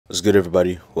What's good,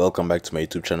 everybody? Welcome back to my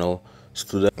YouTube channel. So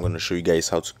today I'm going to show you guys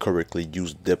how to correctly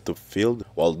use depth of field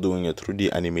while doing a 3D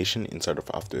animation inside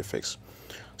of After Effects.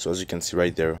 So as you can see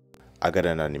right there, I got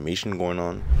an animation going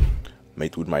on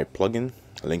made with my plugin,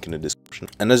 link in the description.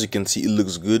 And as you can see, it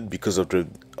looks good because of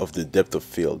the depth of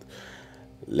field.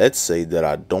 Let's say that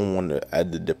I don't want to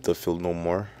add the depth of field no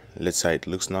more. Let's see how it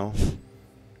looks now.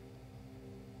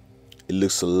 It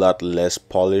looks a lot less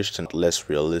polished and less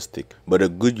realistic, but a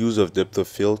good use of depth of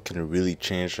field can really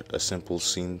change a simple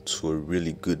scene to a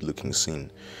really good looking scene.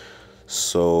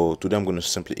 So today I'm going to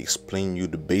simply explain you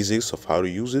the basics of how to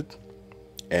use it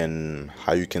and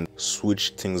how you can switch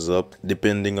things up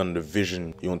depending on the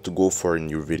vision you want to go for in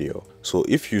your video. So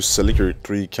if you select your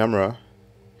 3D camera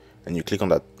and you click on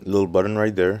that little button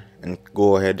right there and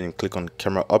go ahead and click on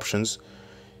camera options,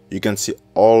 you can see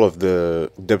all of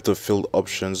the depth of field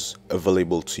options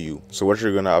available to you. So what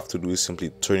you're gonna have to do is simply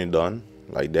turn it on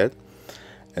like that.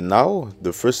 And now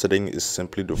the first setting is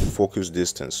simply the focus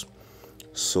distance.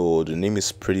 So the name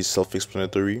is pretty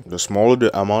self-explanatory. The smaller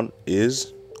the amount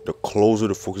is, the closer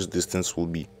the focus distance will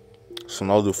be. So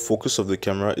now the focus of the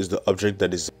camera is the object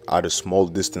that is at a small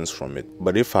distance from it.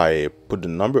 But if I put the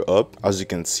number up, as you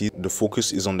can see, the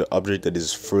focus is on the object that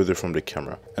is further from the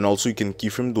camera. And also you can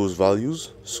keyframe those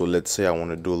values. So let's say I want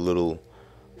to do a little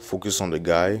focus on the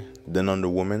guy, then on the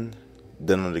woman,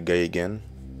 then on the guy again.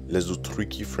 Let's do 3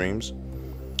 keyframes.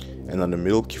 And on the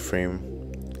middle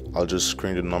keyframe, I'll just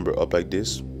screen the number up like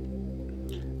this.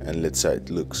 And let's see how it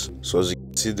looks. So as you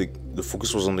can see, the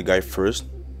focus was on the guy first.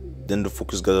 Then the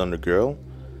focus got on the girl,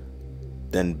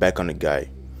 then back on the guy.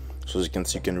 So as you can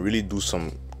see, you can really do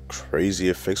some crazy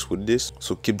effects with this,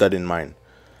 so keep that in mind.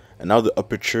 And now the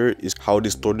aperture is how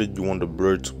distorted you want the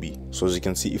blur to be. So as you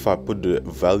can see, if I put the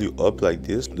value up like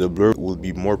this, the blur will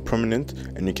be more prominent,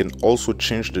 and you can also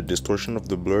change the distortion of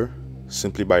the blur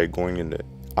simply by going in the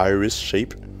iris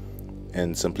shape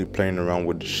and simply playing around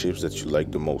with the shapes that you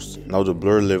like the most. Now the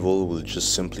blur level will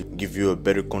just simply give you a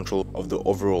better control of the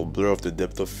overall blur of the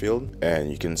depth of field, and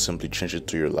you can simply change it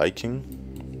to your liking.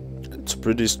 It's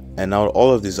pretty. And now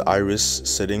all of these iris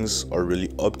settings are really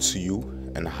up to you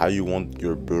and how you want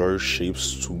your blur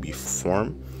shapes to be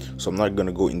formed. So I'm not going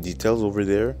to go in details over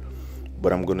there,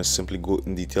 but I'm going to simply go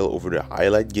in detail over the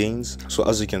highlight gains. So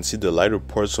as you can see, the lighter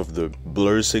parts of the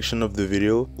blur section of the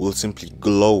video will simply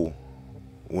glow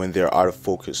when they're out of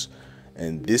focus,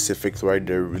 and this effect right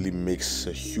there really makes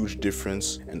a huge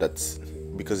difference, and that's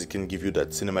because it can give you that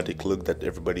cinematic look that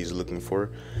everybody is looking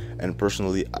for. And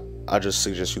personally, I just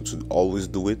suggest you to always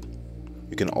do it.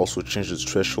 You can also change the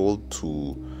threshold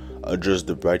to adjust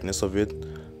the brightness of it.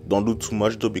 Don't do too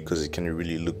much though, because it can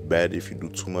really look bad if you do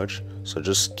too much, so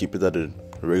just keep it at a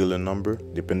regular number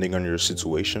depending on your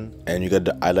situation. And you got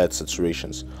the highlight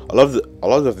saturations. A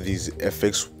lot of these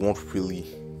effects won't really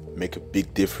make a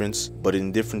big difference, but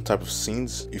in different type of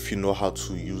scenes, if you know how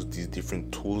to use these different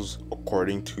tools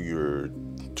according to your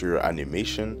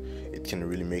animation, it can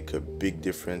really make a big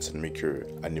difference and make your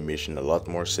animation a lot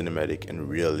more cinematic and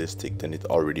realistic than it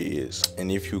already is. And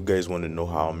if you guys want to know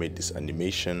how I made this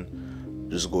animation,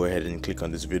 just go ahead and click on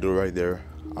this video right there.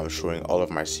 I'm showing all of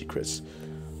my secrets.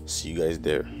 See you guys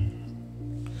there.